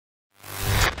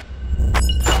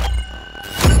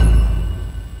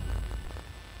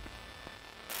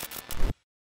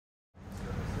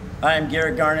Hi, I'm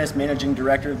Gary Garnis, Managing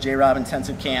Director of J-Rob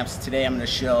Intensive Camps. Today I'm going to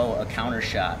show a counter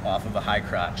shot off of a high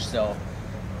crotch. So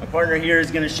my partner here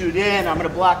is going to shoot in. I'm going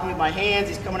to block him with my hands.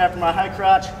 He's coming after my high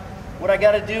crotch. What I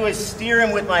got to do is steer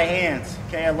him with my hands.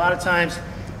 Okay, a lot of times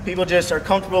people just are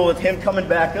comfortable with him coming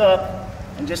back up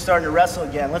and just starting to wrestle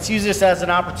again. Let's use this as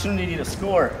an opportunity to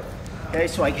score. Okay,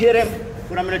 so I hit him.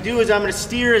 What I'm going to do is I'm going to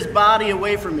steer his body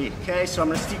away from me. Okay, so I'm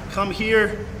going to come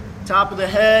here, top of the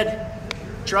head,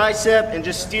 tricep, and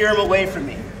just steer him away from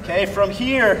me. Okay, from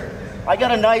here, I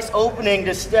got a nice opening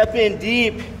to step in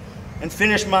deep and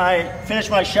finish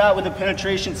my shot with a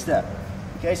penetration step.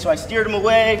 Okay, so I steered him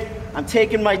away, I'm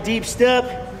taking my deep step,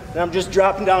 and I'm just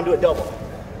dropping down to a double.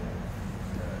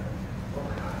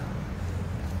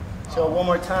 So one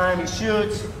more time, he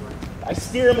shoots, I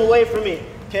steer him away from me.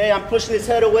 Okay, I'm pushing his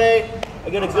head away,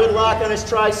 I got a good lock on his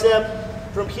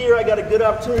tricep. From here, I got a good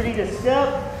opportunity to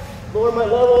step, lower my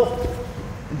level,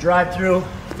 and drive through,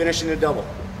 finishing a double.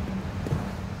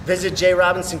 Visit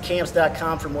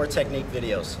jrobinsoncamps.com for more technique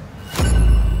videos.